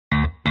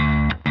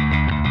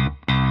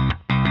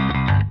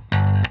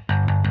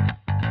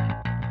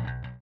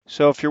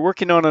So if you're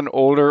working on an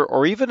older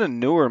or even a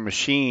newer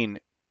machine,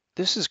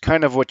 this is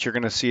kind of what you're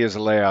going to see as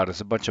a layout,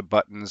 is a bunch of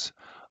buttons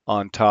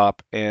on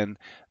top. And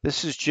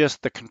this is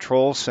just the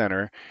control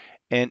center.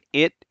 And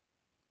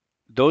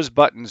those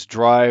buttons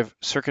drive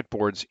circuit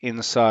boards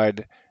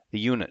inside the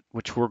unit,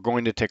 which we're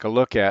going to take a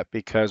look at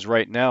because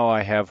right now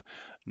I have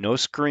no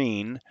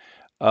screen.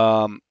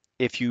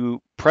 If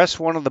you press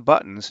one of the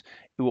buttons,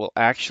 it will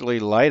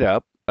actually light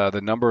up.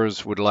 The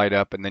numbers would light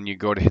up, and then you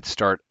go to hit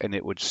start, and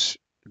it would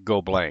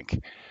go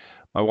blank.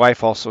 My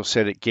wife also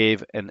said it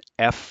gave an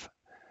F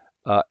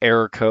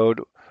error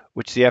code,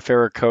 which the F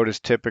error code is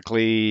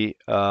typically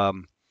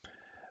pump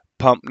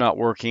not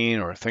working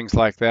or things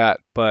like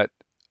that. But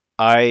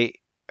I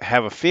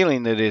have a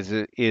feeling that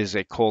it is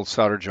a cold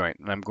solder joint,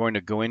 and I'm going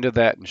to go into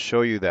that and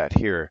show you that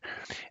here.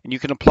 And you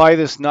can apply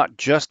this not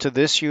just to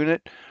this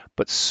unit,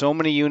 but so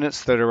many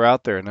units that are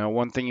out there. Now,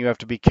 one thing you have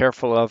to be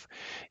careful of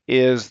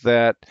is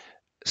that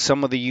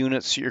some of the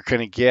units you're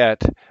going to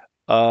get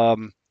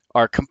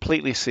are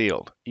completely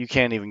sealed. You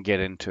can't even get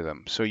into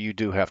them, so you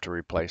do have to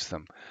replace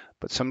them.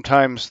 But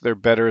sometimes they're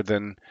better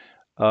than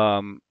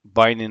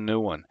buying a new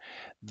one.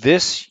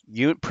 This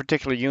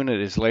particular unit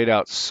is laid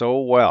out so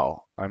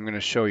well. I'm going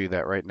to show you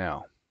that right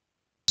now.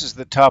 This is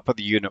the top of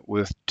the unit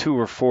with 2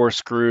 or 4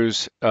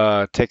 screws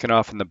taken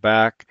off in the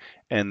back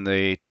and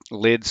the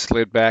lid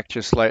slid back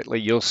just slightly.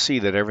 You'll see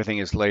that everything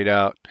is laid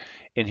out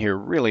in here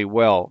really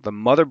well. The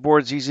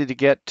motherboard's easy to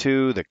get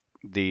to.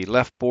 The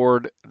left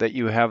board that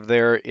you have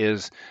there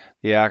is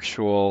the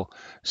actual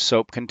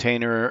soap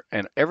container,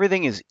 and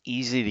everything is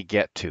easy to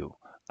get to.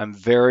 I'm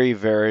very,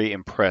 very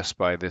impressed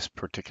by this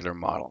particular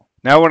model.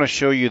 Now I want to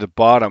show you the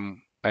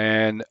bottom,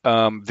 and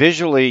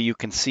visually you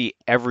can see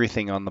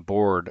everything on the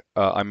board,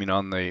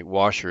 on the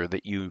washer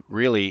that you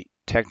really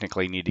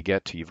technically need to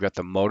get to. You've got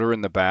the motor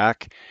in the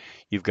back,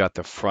 you've got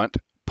the front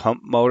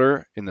pump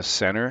motor in the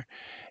center,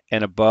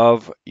 and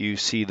above you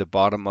see the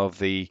bottom of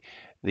the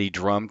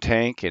drum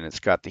tank, and it's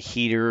got the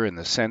heater and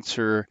the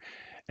sensor.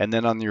 And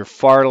then on your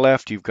far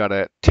left, you've got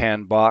a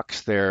tan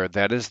box there.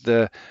 That is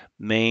the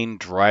main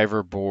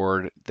driver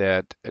board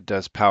that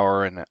does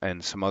power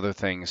and some other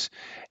things.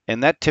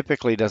 And that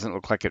typically doesn't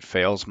look like it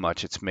fails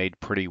much. It's made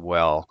pretty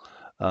well.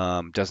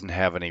 Doesn't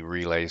have any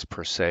relays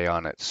per se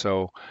on it.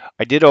 So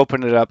I did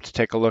open it up to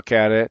take a look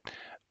at it.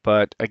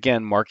 But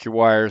again, mark your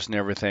wires and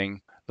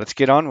everything. Let's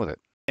get on with it.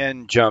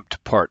 And jump to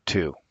part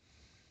 2.